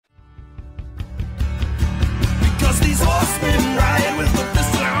these horsemen ride with the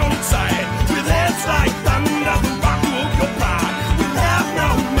fist outside, with heads like thunder, the rock of your pride. We'll have no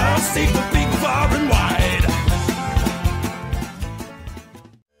mercy for big, far and wide.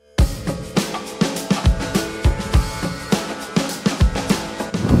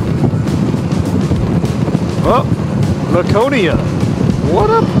 Oh, LACONIA. What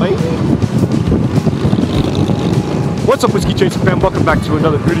up, baby? What's up, Whiskey Chaser fam? Welcome back to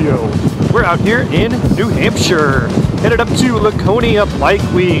another video. We're out here in New Hampshire, headed up to LACONIA Bike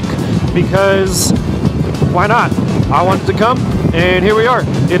Week because why not? I wanted to come, and here we are.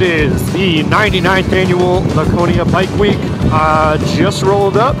 It is the 99th annual LACONIA Bike Week. Just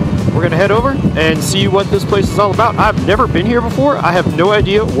rolled up. We're gonna head over and see what this place is all about. I've never been here before. I have no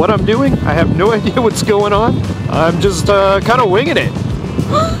idea what I'm doing. I have no idea what's going on. I'm just kind of winging it.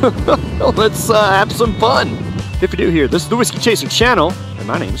 Let's have some fun. If you're new here, this is the Whiskey Chaser channel, and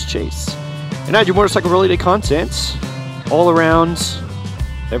my name is Chase. And I do motorcycle related content all around,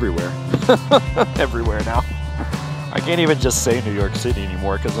 everywhere. Everywhere now. I can't even just say New York City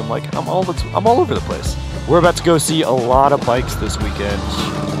anymore because I'm like, I'm all over the place. We're about to go see a lot of bikes this weekend.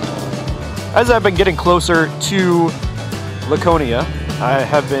 As I've been getting closer to LACONIA, I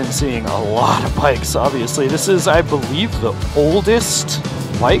have been seeing a lot of bikes, obviously. This is, I believe, the oldest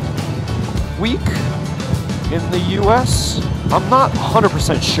bike week in the US. I'm not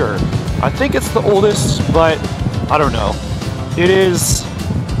 100% sure. I think it's the oldest, but I don't know. It is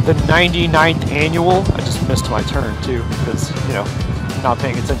the 99th annual. I just missed my turn too, because, you know, not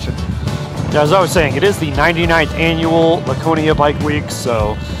paying attention. Yeah, as I was saying, it is the 99th annual LACONIA Bike Week,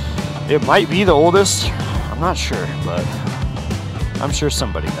 so it might be the oldest. I'm not sure, but I'm sure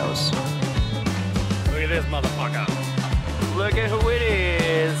somebody knows. Look at this motherfucker. Look at who it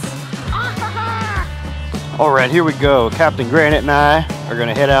is. Alright, here we go. Captain Granite and I are going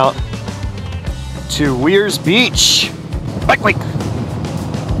to head out to Weirs Beach. Bike Week.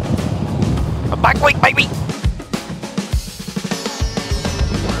 A Bike Week, baby.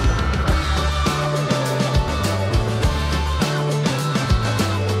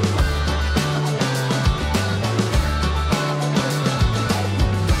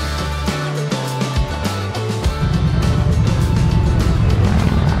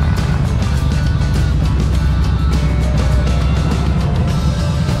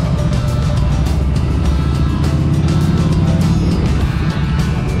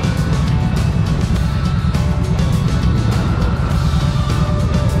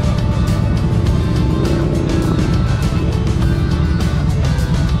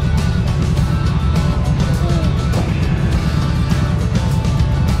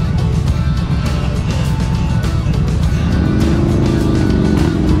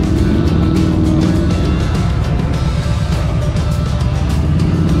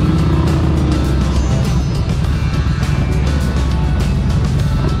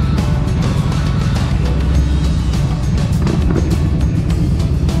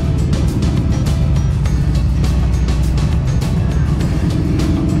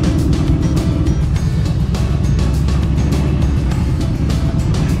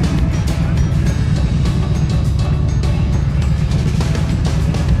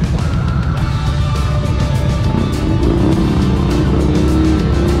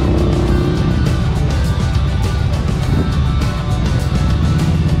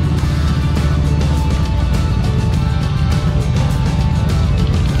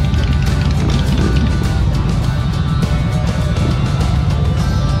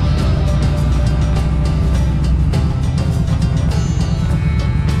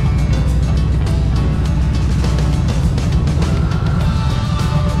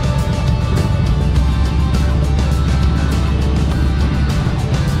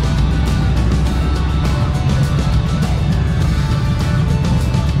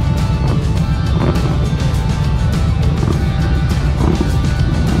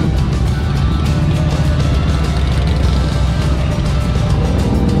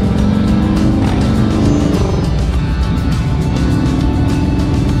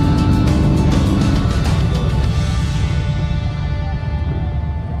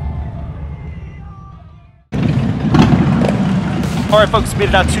 Alright folks, made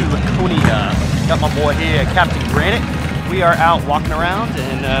it out to LACONIA. Got my boy here, Captain Granite. We are out walking around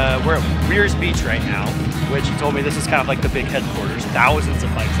and we're at Weirs Beach right now, which he told me this is kind of like the big headquarters. Thousands of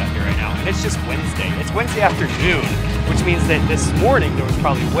bikes out here right now. And it's just Wednesday. It's Wednesday afternoon, which means that this morning there was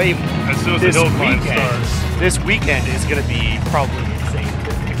probably way more. As soon as the hill climb starts. This weekend is going to be probably insane.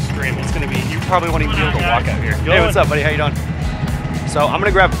 Extreme. It's going to be, you probably won't even be able to walk out here. Hey, what's up, buddy? How you doing? So I'm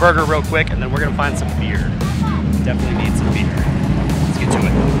going to grab a burger real quick and then we're going to find some beer. Definitely need some beer. Let's get to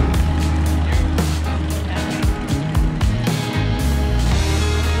it.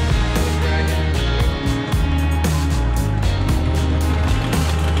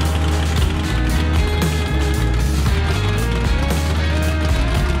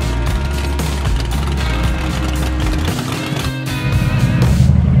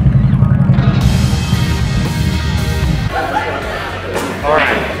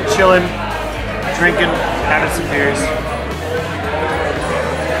 having some beers.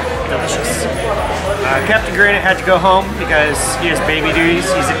 Delicious. Captain Granite had to go home because he has baby duties.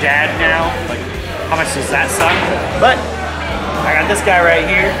 He's a dad now. Like, how much does that suck? But I got this guy right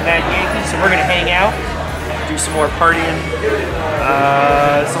here, Mad Yankee, so we're gonna hang out, do some more partying.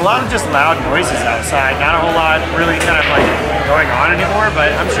 There's a lot of just loud noises outside. Not a whole lot really kind of like going on anymore,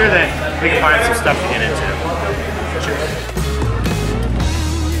 but I'm sure that we can find some stuff to get into. Cheers.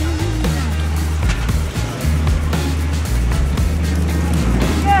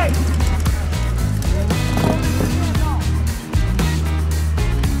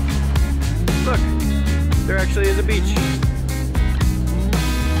 Look, there actually is a beach.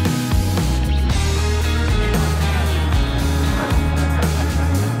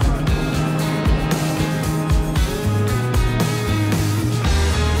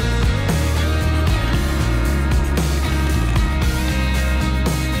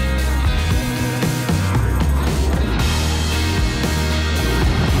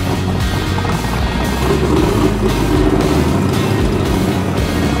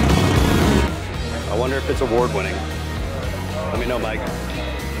 It's award-winning. Let me know, Mike.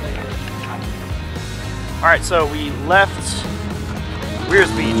 All right, so we left Weirs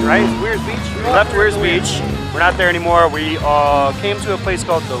Beach, right? Weirs Beach? We left Weirs Beach. We're not there anymore. We came to a place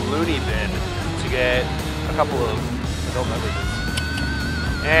called the Looney Bin to get a couple of adult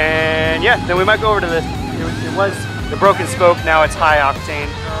beverages. And yeah, then we might go over to it was the Broken Spoke. Now it's High Octane.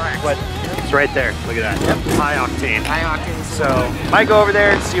 But it's right there. Look at that. Yep. High Octane. High Octane. So might go over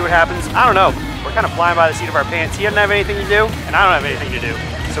there and see what happens. I don't know. We're kind of flying by the seat of our pants. He doesn't have anything to do, and I don't have anything to do.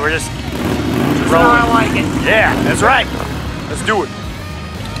 So we're just rolling. I like it. Yeah, that's right. Let's do it.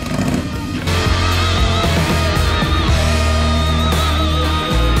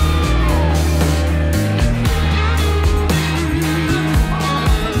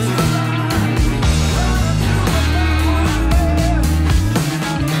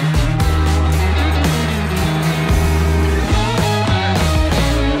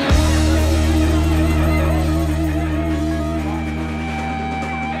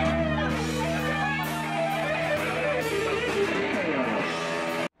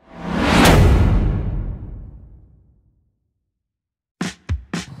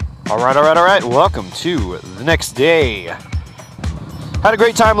 All right. Welcome to the next day. Had a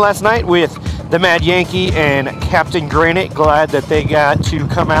great time last night with the Mad Yankee and Captain Granite. Glad that they got to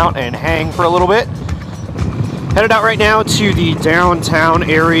come out and hang for a little bit. Headed out right now to the downtown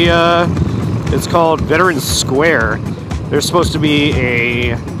area. It's called Veterans Square. There's supposed to be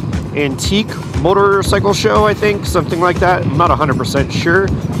a antique motorcycle show, I think, something like that. I'm not 100% sure.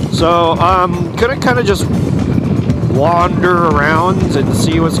 So I'm gonna kind of just wander around and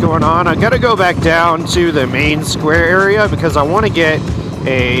see what's going on. I gotta go back down to the main square area because I want to get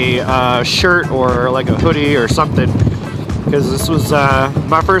a shirt or like a hoodie or something, because this was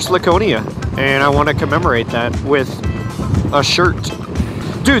my first LACONIA and I want to commemorate that with a shirt.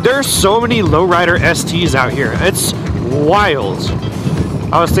 Dude, there's so many lowrider STs out here. It's wild.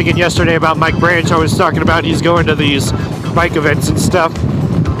 I was thinking yesterday about Mike Branch. I was talking about he's going to these bike events and stuff,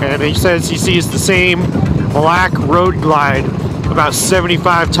 and he says he sees the same black road glide about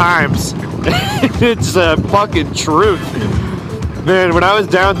 75 times. It's a fucking truth. Man, when I was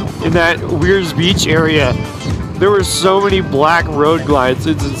down in that Weirs Beach area, there were so many black road glides.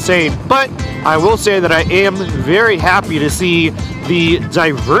 It's insane. But I will say that I am very happy to see the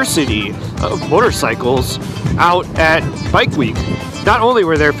diversity of motorcycles out at Bike Week. Not only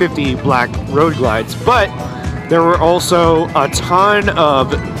were there 50 black road glides, but there were also a ton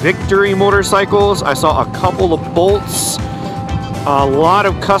of Victory motorcycles. I saw a couple of Bolts, a lot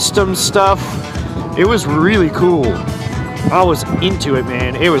of custom stuff. It was really cool. I was into it,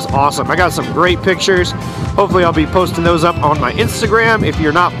 man. It was awesome. I got some great pictures. Hopefully I'll be posting those up on my Instagram. If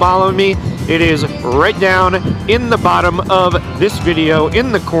you're not following me, it is right down in the bottom of this video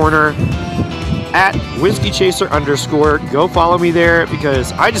in the corner at WhiskeyChaser_. Go follow me there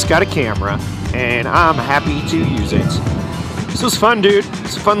because I just got a camera and I'm happy to use it. This was fun, dude.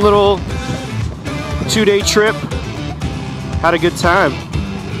 It's a fun little 2-day trip. Had a good time.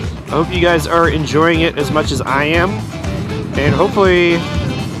 I hope you guys are enjoying it as much as I am. And hopefully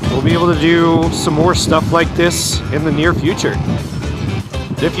we'll be able to do some more stuff like this in the near future.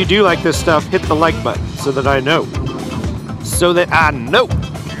 If you do like this stuff, hit the like button so that I know. So that I know.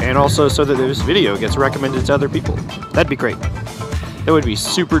 And also so that this video gets recommended to other people. That'd be great. That would be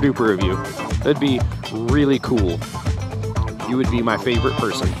super duper of you. That'd be really cool. You would be my favorite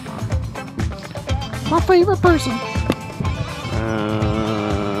person. My favorite person.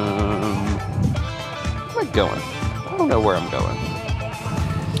 Where am I going? I don't know where I'm going.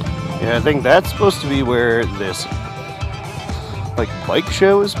 Yeah, I think that's supposed to be where this like bike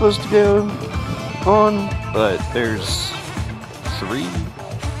show is supposed to go on, but there's 3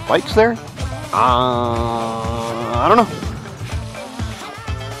 bikes there. I don't know.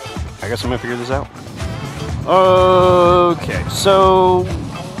 I guess I'm gonna figure this out. Okay, so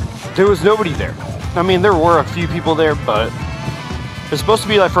there was nobody there. I mean, there were a few people there, but it's supposed to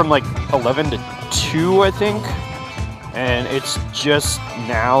be like from like 11 to 2, I think. And it's just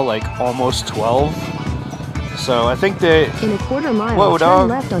now like almost 12. So I think that... In a quarter mile, Whoa, turn dog.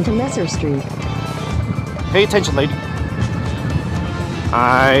 left onto Messer Street. Pay attention, lady.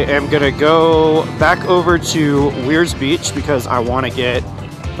 I am gonna go back over to Weir's Beach because I want to get,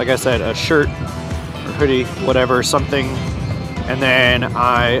 like I said, a shirt or hoodie, whatever, something. And then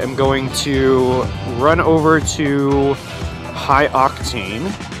I am going to run over to High Octane.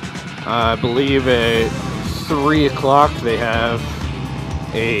 I believe at 3 o'clock they have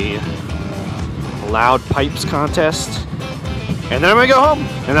a loud pipes contest. And then I'm gonna go home,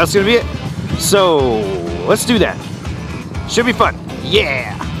 and that's gonna be it. So let's do that. Should be fun.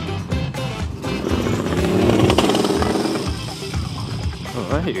 Yeah!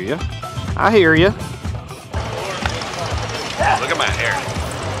 Oh, I hear you. I hear you. Look at my hair.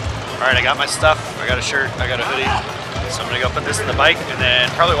 Alright, I got my stuff. I got a shirt. I got a hoodie. So I'm going to go put this in the bike and then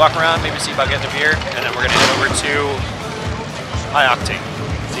probably walk around, maybe see about getting a beer. And then we're going to head over to High Octane.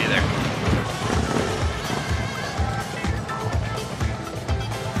 See you there.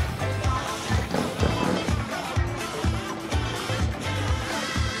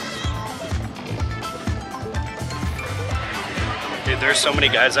 Dude, there's so many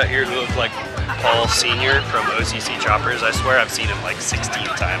guys out here who look like Paul Sr. from OCC Choppers. I swear I've seen him like 16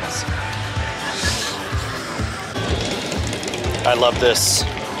 times. I love this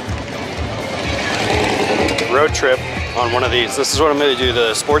road trip on one of these. This is what I'm going to do,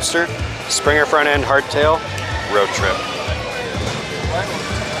 the Sportster, Springer front end, hardtail, road trip.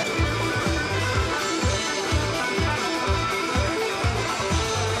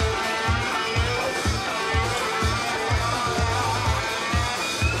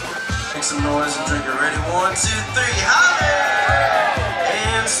 Make some noise and drink it ready. 1, 2, 3, holler!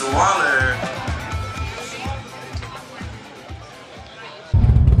 And swaller.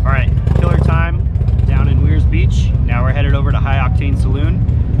 Alright, killer time down in Weir's Beach. Now we're headed over to High Octane Saloon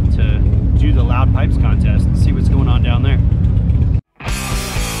to do the loud pipes contest and see what's going on down there.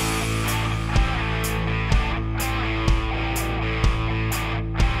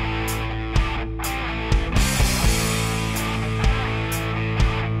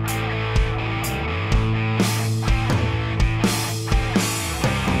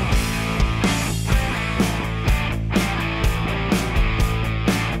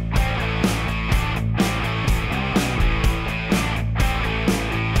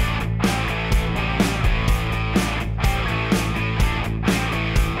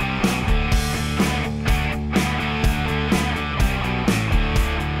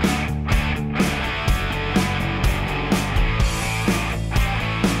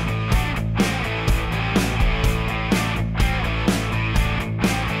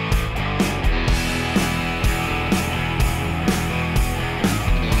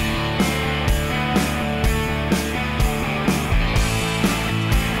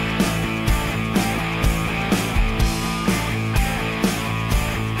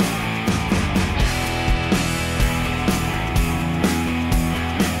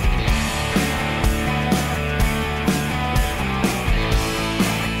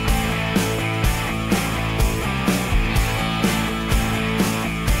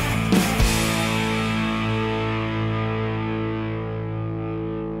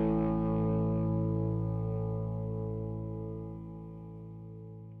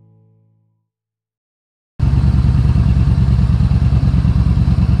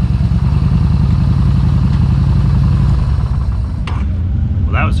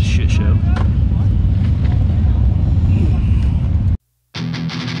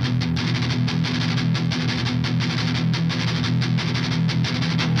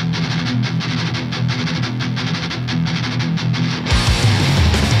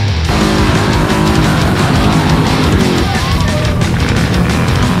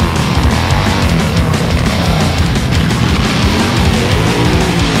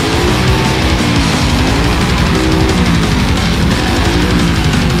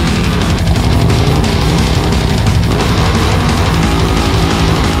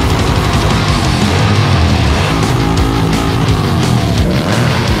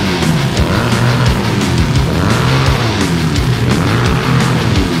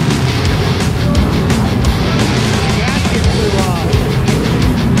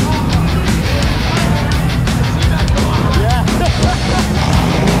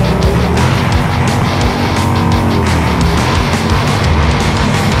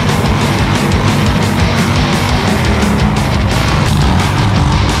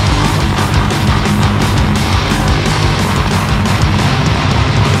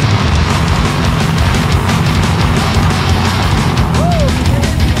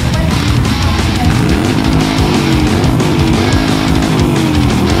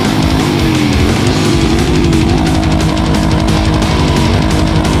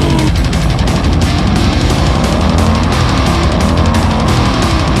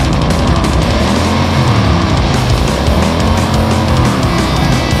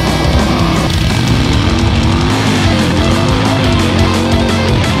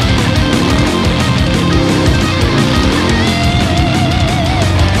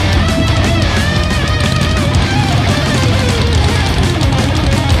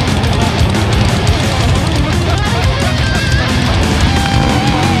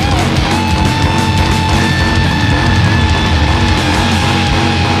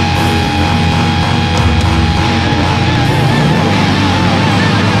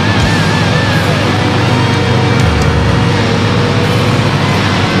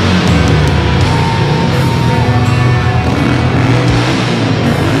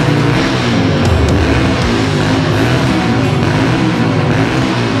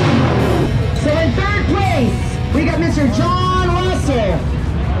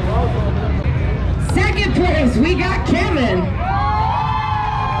 second place, we got Kevin.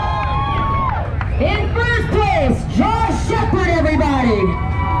 In first place, Josh Shepard, everybody.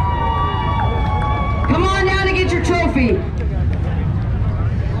 Come on down and get your trophy.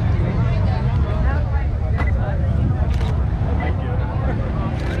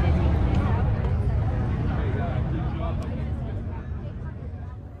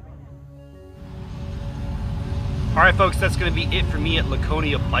 Alright folks, that's going to be it for me at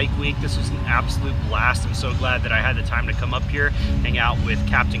LACONIA Bike Week. This was an absolute blast. I'm so glad that I had the time to come up here, hang out with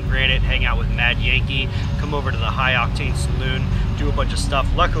Captain Granite, hang out with Mad Yankee, come over to the High Octane Saloon, do a bunch of stuff.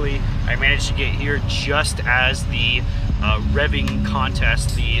 Luckily, I managed to get here just as the revving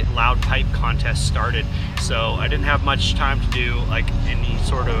contest, the loud pipe contest started. So I didn't have much time to do like any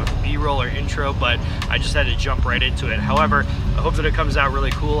sort of B-roll or intro, but I just had to jump right into it. However, I hope that it comes out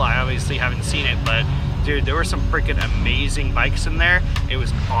really cool. I obviously haven't seen it, but dude, there were some freaking amazing bikes in there. It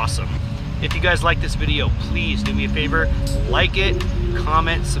was awesome. If you guys like this video, please do me a favor, like it,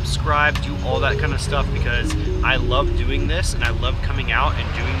 comment, subscribe, do all that kind of stuff, because I love doing this and I love coming out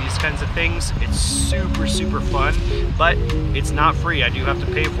and doing these kinds of things. It's super, super fun, but it's not free. I do have to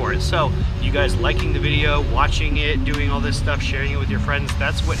pay for it. So you guys liking the video, watching it, doing all this stuff, sharing it with your friends,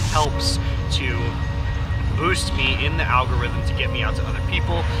 that's what helps to boost me in the algorithm to get me out to other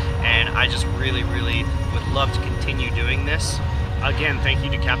people, and I just really, really would love to continue doing this. Again, thank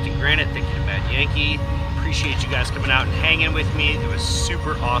you to Captain Granite, thank you to Mad Yankee. Appreciate you guys coming out and hanging with me. It was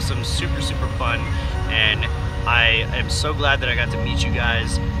super awesome, super, super fun, and I am so glad that I got to meet you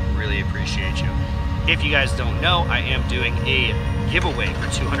guys. Really appreciate you. If you guys don't know, I am doing a giveaway for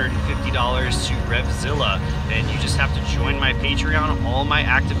 $250 to Revzilla, and you just have to join my Patreon. All my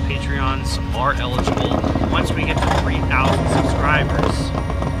active Patreons are eligible once we get to 3,000 subscribers.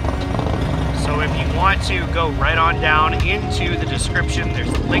 So if you want to go right on down into the description, there's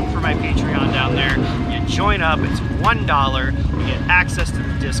a link for my Patreon down there. You join up, it's $1. You get access to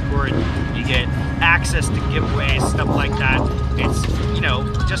the Discord, you get access to giveaways, stuff like that. It's, you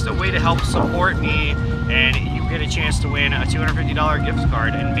know, just a way to help support me, and you get a chance to win a $250 gift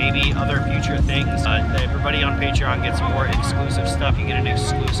card and maybe other future things. Everybody on Patreon gets more exclusive stuff. You get an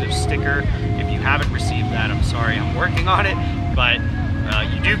exclusive sticker. If you haven't received that, I'm sorry, I'm working on it, but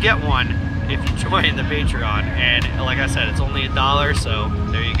you do get one if you join the Patreon, and like I said, it's only $1, so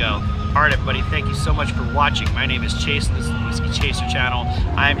there you go. Alright everybody, thank you so much for watching. My name is Chase, and this is the Whiskey Chaser channel.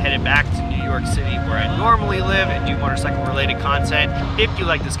 I am headed back to New York City, where I normally live and do motorcycle related content. If you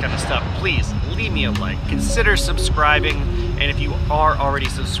like this kind of stuff, please leave me a like, consider subscribing, and if you are already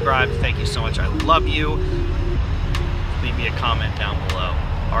subscribed, thank you so much, I love you. Leave me a comment down below.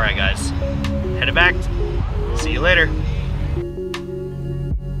 Alright guys, headed back, see you later.